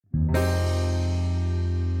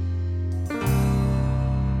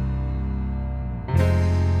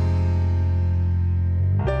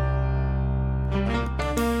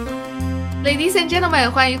Ladies and gentlemen,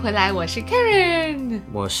 欢迎回来，我是 Karen，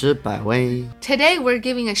 我是百威。 Today we're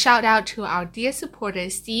giving a shout out to our dear supporter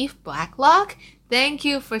Steve Blacklock. Thank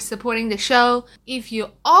you for supporting the show. If you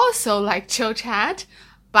also like Chill Chat,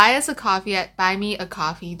 buy us a coffee at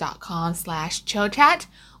buymeacoffee.com/chillchat.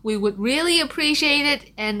 We would really appreciate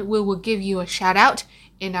it and we will give you a shout out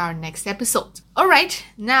in our next episode. Alright,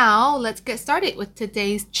 now let's get started with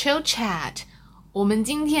today's Chill Chat. 我们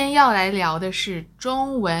今天要来聊的是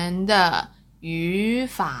中文的语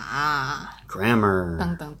法 Grammar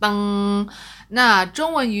噔噔噔。那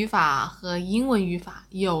中文语法和英文语法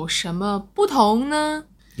有什么不同呢？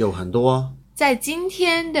有很多。在今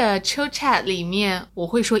天的 Chill Chat 里面，我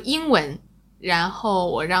会说英文，然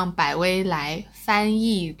后我让百威来翻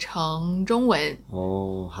译成中文。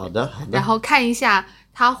哦，好的，好的。然后看一下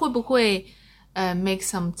他会不会make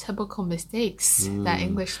some typical mistakes that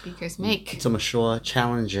English speakers make. 这么说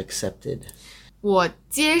 ，challenge accepted。我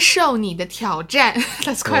接受你的挑战。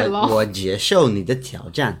That's quite long. 我接受你的挑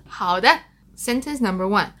战。好的 ，Sentence number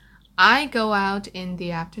 1. I go out in the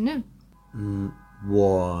afternoon.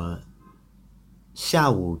 我下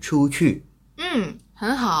午出去。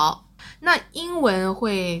很好。那英文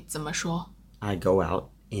会怎么说？ I go out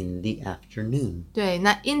in the afternoon. 对，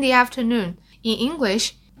那 in the afternoon in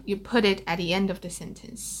English you put it at the end of the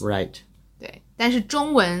sentence. Right. 对，但是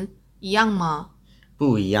中文一样吗？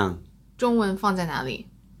不一样。中文放在哪里？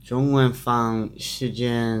中文放时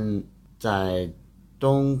间在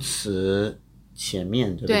动词前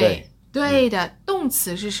面，对不对？对的，动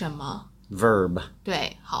词是什么？ Verb.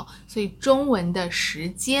 对，好，所以中文的时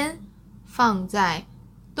间放在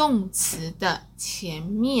动词的前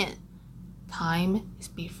面。Time is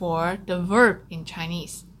before the verb in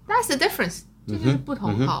Chinese. That's the difference. 这就是不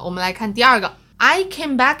同。好，我们来看第二个。I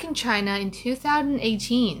came back in China in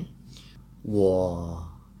 2018. 我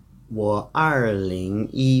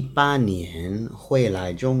2018年回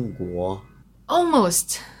来中国。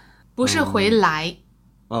Almost 不是回来。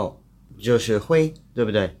就是会，对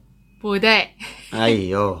不对？不对。哎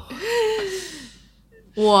呦，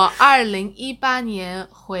我2018年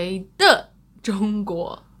回的中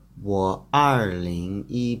国。我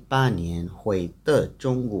2018年回的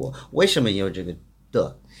中国，为什么有这个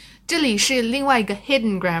的？这里是另外一个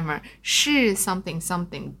hidden grammar， 是 something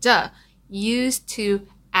something 的 used to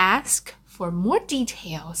ask for more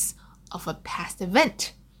details of a past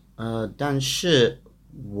event. 但是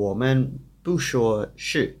我们不说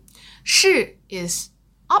是。是 is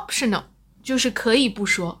optional， 就是可以不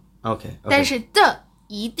说。Okay. 但是的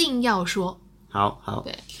一定要说。好。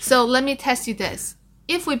对 So let me test you this.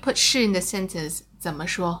 If we put 是 in the sentence, 怎么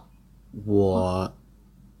说？我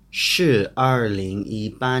是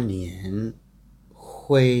2018年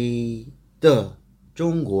回的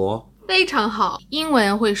中国。非常好，英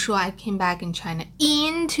文会说 I came back in China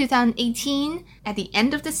in 2018 at the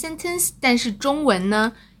end of the sentence， 但是中文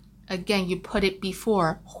呢 again you put it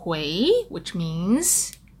before 回 which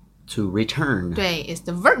means to return. 对 is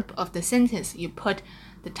the verb of the sentence. You put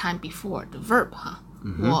the time before the verb 哈。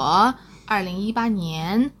我2018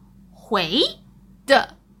年回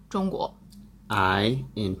的中国。I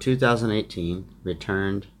in 2018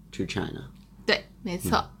 returned to China. 对，没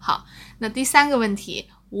错。好，那第三个问题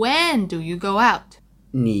When do you go out？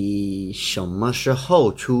 你什么时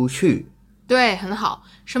候出去？对，很好。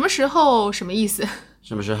什么时候什么意思？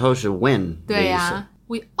什么时候是 when 对呀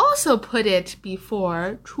，We also put it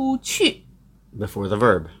before 出去。 before the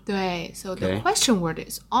verb. 对 So the Okay. question word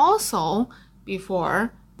is also before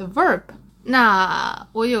the verb. 那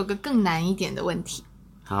我有个更难一点的问题。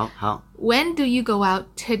好。When do you go out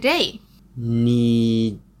today？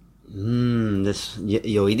 你这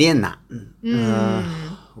有一点难。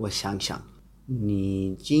我想想，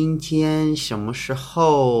你今天什么时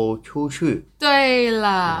候出去？对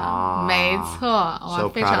了，没错，哇， So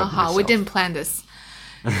非常 proud 好。 of We myself. didn't plan this.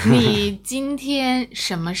 你今天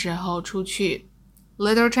什么时候出去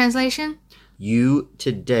 ？Literal translation: You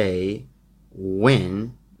today,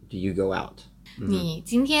 when do you go out? 你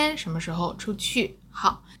今天什么时候出去？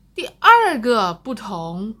好，第二个不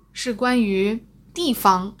同是关于地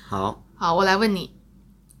方。好，我来问你，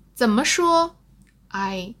怎么说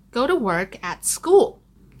I go to work at school？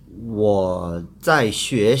 我在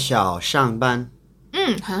学校上班。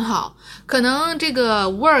很好。可能这个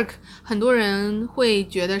work 很多人会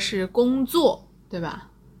觉得是工作，对吧？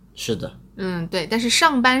是的。对。但是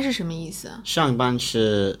上班是什么意思？上班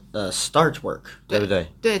是start work， 对不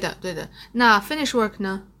对？对的。那 finish work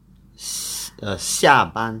呢？下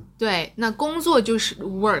班。对，那工作就是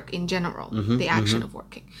work in general, the action of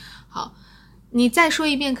working. 好，你再说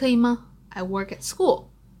一遍可以吗？I work at school.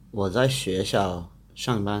 我在学校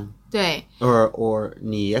上班。对 or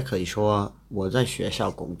你也可以说我在学校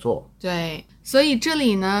工作。对，所以这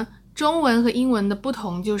里呢，中文和英文的不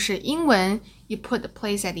同就是英文 you put the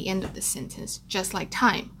place at the end of the sentence, just like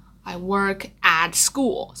time. I work at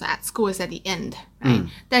school. So at school is at the end, right?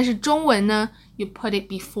 但是中文呢 you put it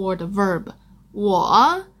before the verb.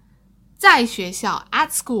 我在学校 at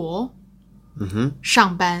school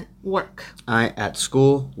上班 work. I at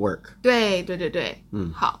school work. 对，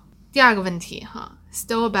好，第二个问题哈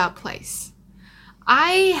still about place.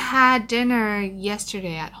 I had dinner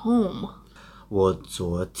yesterday at home. 我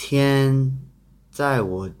昨天在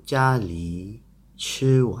我家里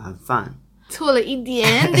吃完饭。错了一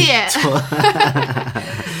点点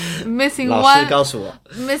missing 老 one 师告诉我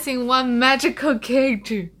missing one magical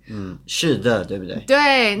character. 是的，对不对？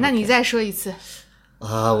对，那你再说一次。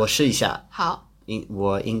我试一下。好，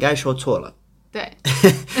我应该说错了。对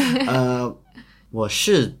我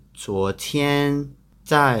是昨天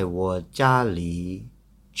在我家里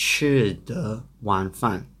吃的晚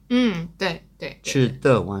饭。对，吃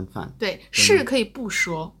的晚饭。对，是可以不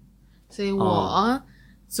说，所以我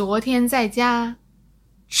昨天在家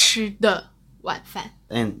吃的晚饭。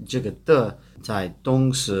这个的在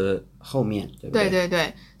动词后面，对不对？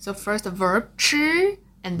对 So first the verb 吃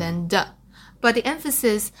and then the. But the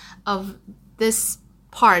emphasis of this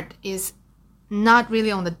part is not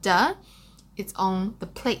really on the the, it's on the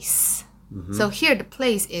place. So here the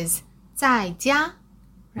place is 在家,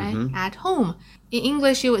 right? At home. In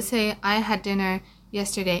English you would say I had dinner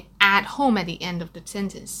yesterday at home at the end of the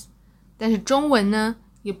sentence. 但是中文呢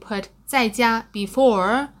you put 在家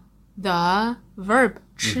before the verb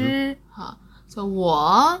吃So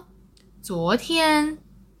我昨天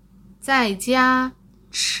在家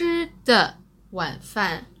吃的晚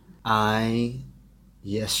饭。I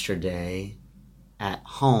yesterday at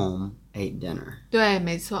home ate dinner. 对，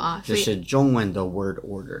没错啊，这是中文的 word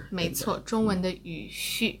order. 没错，中文的语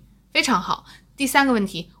序非常好。第三个问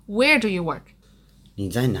题 Where do you work? 你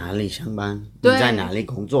在哪里上班？你对在哪里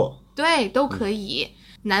工作？对，都可以。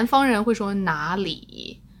南方人会说哪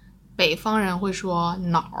里，北方人会说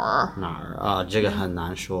哪儿。哪儿啊？这个很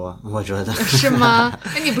难说，我觉得。是吗？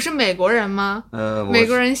你不是美国人吗？美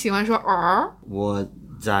国人喜欢说儿。我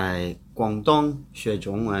在广东学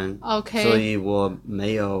中文 OK 所以我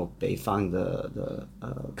没有北方的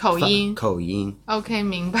口音 OK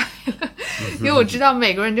明白了因为我知道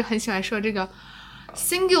美国人就很喜欢说这个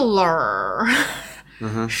singular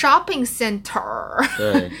shopping center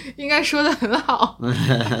对应该说得很好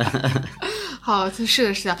好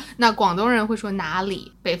是的那广东人会说哪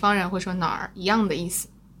里北方人会说哪儿一样的意思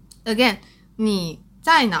again 你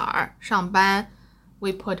在哪儿上班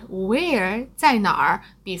We put where 在哪儿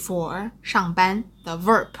before 上班 the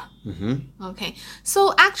verb. Okay,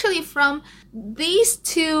 so actually from these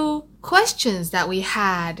two questions that we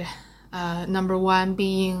had, number one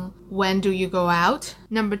being when do you go out?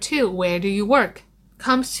 Number two, where do you work?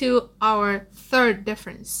 Comes to our third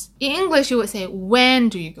difference. In English, you would say when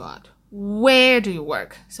do you go out? Where do you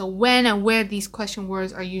work? So when and where these question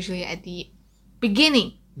words are usually at the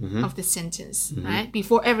beginning.Of the sentence, right?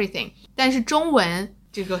 Before everything. 但是中文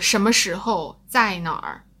这个什么时候在哪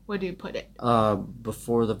儿 Where do you put it?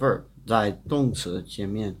 Before the verb. 在动词前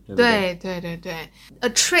面对不对？对 A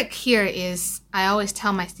trick here is I always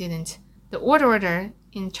tell my students the word order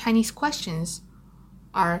in Chinese questions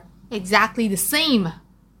are exactly the same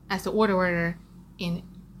as the word order in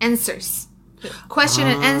answers. The question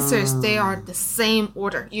and answers, they are the same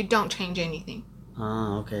order. You don't change anything.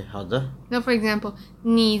 OK 好的 Now for example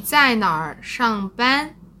你在哪儿上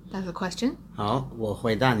班 That's the question 好我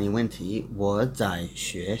回答你问题我在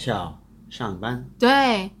学校上班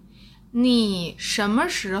对你什么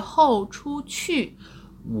时候出去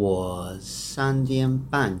我3点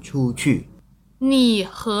半出去你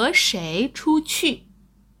和谁出去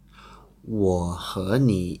我和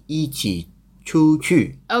你一起出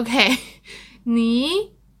去 OK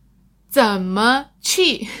你怎么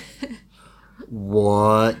去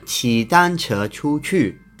我骑单车出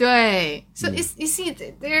去对 So you see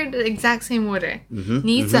they're the exact same order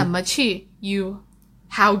你怎么去 You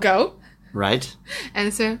how go Right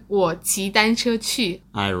Answer 我骑单车去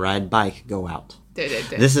I ride bike go out 对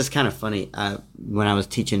This is kind of funny when I was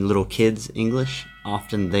teaching little kids English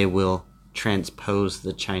often they will transpose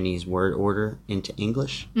the Chinese word order into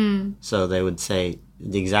English so they would say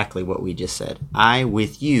exactly what we just said I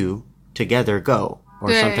with you together go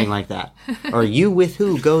or something like that. Or you with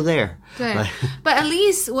who, go there. But at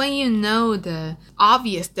least when you know the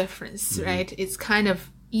obvious difference, right, it's kind of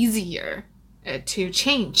easier to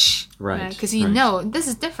change. Right. Because you know this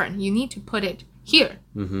is different. You need to put it here.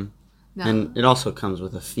 No. And it also comes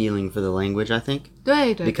with a feeling for the language, I think.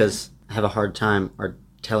 对对 Because I have a hard time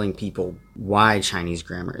telling people why Chinese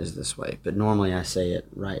grammar is this way. But normally I say it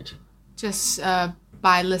right. just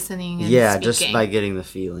by listening and Yeah, speaking. just by getting the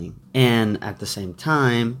feeling. And at the same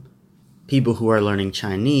time, people who are learning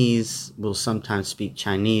Chinese will sometimes speak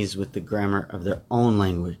Chinese with the grammar of their own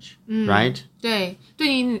language, right? 对，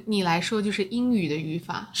对于你来说就是英语的语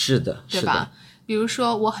法，是的，对吧？比如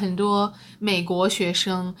说我很多美国学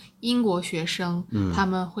生、英国学生，他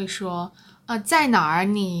们会说在哪儿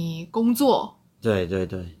你工作对对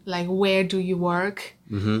对 ，like where do you work？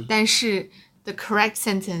但是 the correct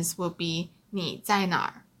sentence will be 你在哪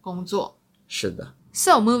儿工作。是的。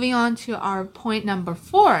So moving on to our point number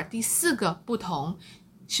 4， 第4个不同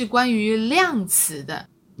是关于量词的。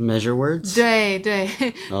Measure words? 对对，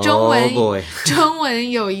 Oh 中文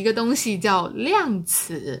有一个东西叫量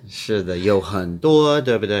词，是的，有很多，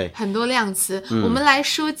对不对？很多量词。我们来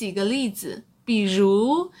说几个例子，比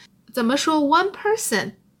如怎么说 one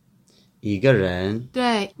person？ 一个人，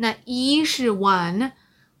对，那一是 one，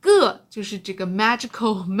 个就是这个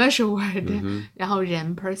magical measure word，然后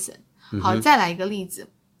人 person。好，再来一个例子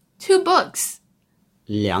two books。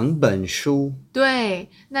两本书，对，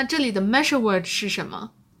那这里的 measure word 是什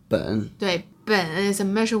么？本，对，本 is a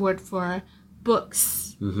measure word for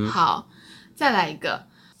books。好，再来一个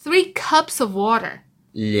three cups of water。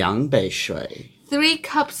两杯水。 three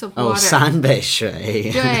cups of 哦， water。三杯水。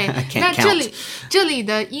对 I can't 那 count. 这里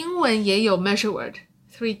的英文也有 measure word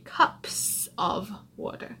three cups of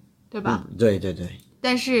water， 对吧？对对对，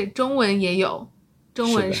但是中文也有，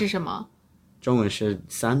中文是的是什么？中文是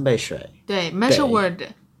三杯水。对 measure word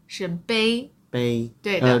是杯，杯，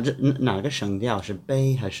对的这哪个声调是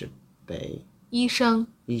杯还是杯？医生。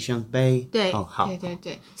医生杯。对，哦，好，对对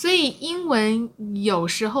对，所以英文有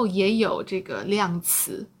时候也有这个量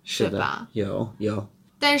词，是对吧的，有，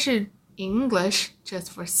但是 English just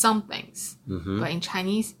for some things，but in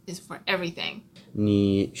Chinese is for everything。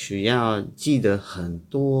你需要记得很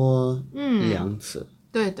多量词，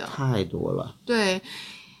对的，太多了。对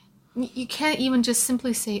，you can't even just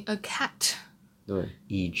simply say a cat。对，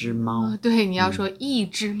一只猫。对，你要说一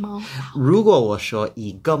只猫。如果我说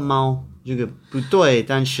一个猫，这个不对，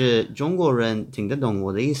但是中国人听得懂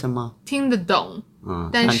我的意思吗？听得懂，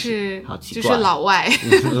但是好奇怪，就是老外。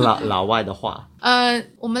老外的话。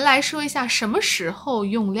我们来说一下什么时候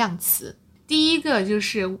用量词。第一个就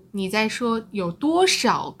是你在说有多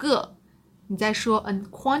少个，你在说 a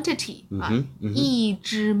quantity 一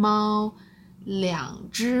只猫，两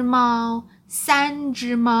只猫，三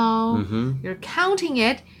只猫，you're counting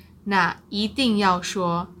it， 那一定要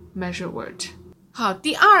说 measure word。好，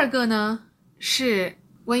第二个呢是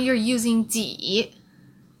when you're using 几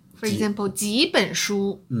 ，for example 几本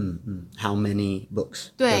书，how many books？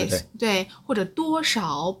 对对对，或者多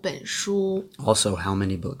少本书 ，also how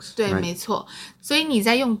many books？ 对， right？ 没错。所以你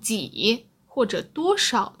在用几或者多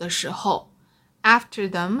少的时候 ，after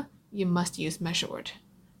them you must use measure word。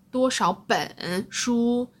多少本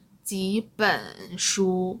书，几本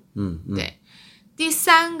书，对。第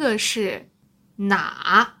三个是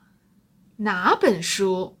哪本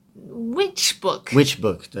书 ，which book？Which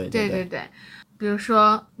book？ 对对。比如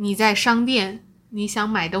说你在商店，你想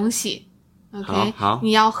买东西 ，OK， 好，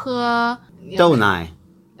你要喝豆奶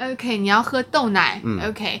 ，OK， 你要喝豆奶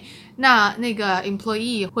，OK， 那个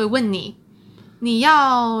employee 会问你，你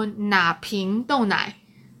要哪瓶豆奶？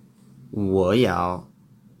我要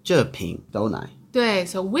这瓶豆奶。对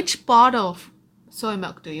 ，so which bottle of soy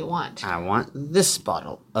milk do you want? I want this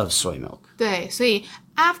bottle of soy milk. 对，所以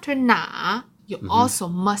after 哪 you also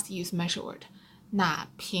must use measure word， 哪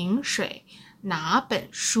瓶水，哪本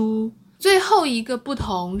书。最后一个不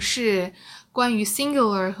同是关于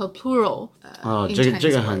singular 和 plural。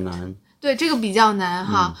这个很难。对，这个比较难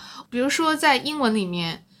哈。比如说在英文里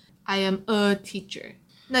面 I am a teacher，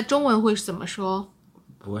 那中文会怎么说？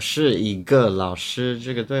我是一个老师，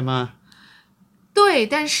这个对吗？对，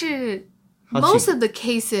但是 most of the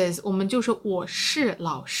cases 我们就说我是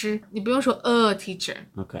老师，你不用说 a teacher。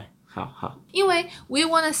 OK， 好。因为 we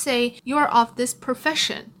want to say you are of this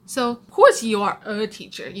profession, so of course you are a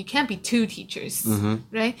teacher, you can't be two teachers,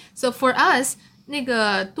 right? So for us 那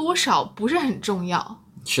个多少不是很重要，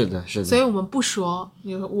是的所以我们不说，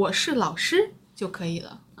你说我是老师就可以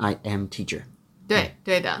了。 I am teacher。 对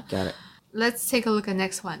的。 Got it。 Let's take a look at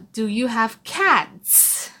next one. Do you have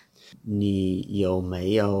cats? 你有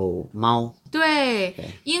没有猫？对，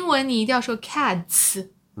英文你一定要说 cats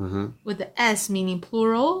with the s meaning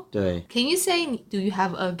plural. 对 Can you say do you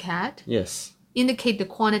have a cat? Yes. Indicate the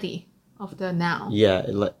quantity of the noun. Yeah,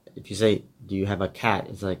 if you say, do you have a cat?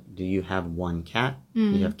 It's like, do you have one cat? Do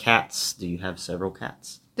you have cats? Do you have several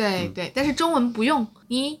cats? 对对，但是中文不用。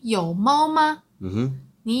你有猫吗？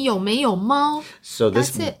你有没有猫？ So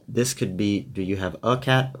this That's it. this could be, do you have a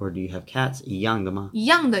cat or do you have cats? 一样的吗？一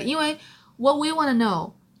样的，因为 what we want to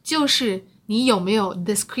know 就是你有没有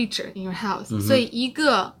this creature in your house、所以一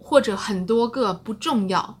个或者很多个不重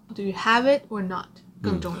要 ，do you have it or not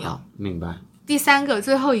更重要。好，明白。第三个，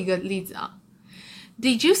最后一个例子啊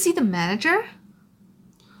 ，Did you see the manager？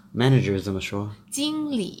 Manager 怎么说？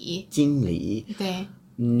经理。经理。对。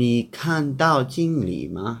你看到经理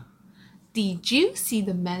吗？ Did you see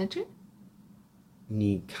the manager？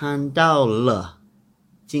 你看到了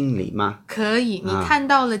经理吗？可以，你看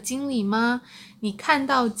到了经理吗？你看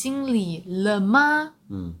到经理了吗？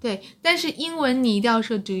对，但是英文你一定要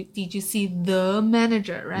说 Did you see the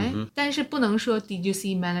manager, right？、但是不能说 Did you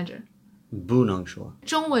see manager？ 不能说。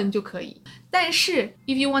中文就可以。但是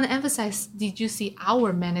if you want to emphasize Did you see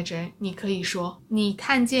our manager？ 你可以说你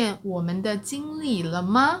看见我们的经理了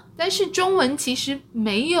吗？但是中文其实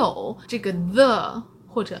没有这个 the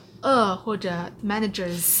或者或者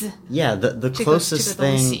managers。 Yeah, the 这个 closest 东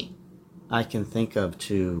thing 西 I can think of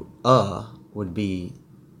to would be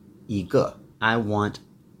一个 I want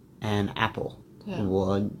an apple. 对。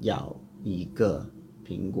我要一个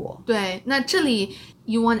苹果。对，那这里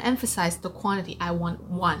you want to emphasize the quantity. I want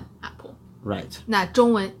one apple. Right. 那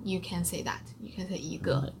中文 you can say that. You can say 一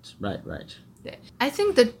个。Right. 对。I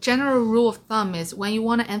think the general rule of thumb is when you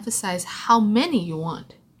want to emphasize how many you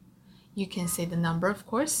want, you can say the number, of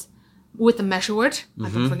course, with the measure word.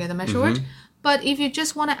 Don't forget the measure word. But if you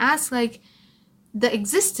just want to ask like the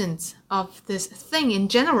existence of this thing in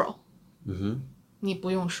general, 你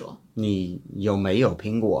不用说。你有没有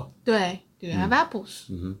苹果？对。Do you have apples？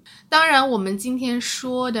 当然我们今天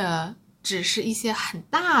说的只是一些很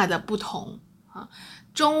大的不同啊，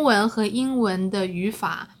中文和英文的语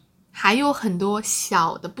法还有很多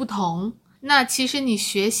小的不同。那其实你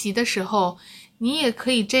学习的时候，你也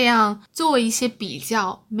可以这样做一些比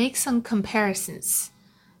较 ，make some comparisons，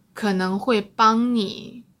 可能会帮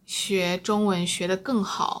你学中文学得更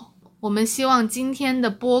好。我们希望今天的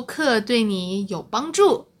播客对你有帮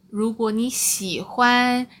助。如果你喜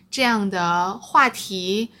欢这样的话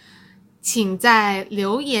题，请在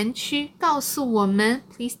留言区告诉我们。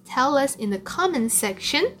Please tell us in the comment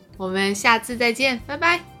section. 我们下次再见，拜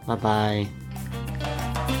拜。拜拜。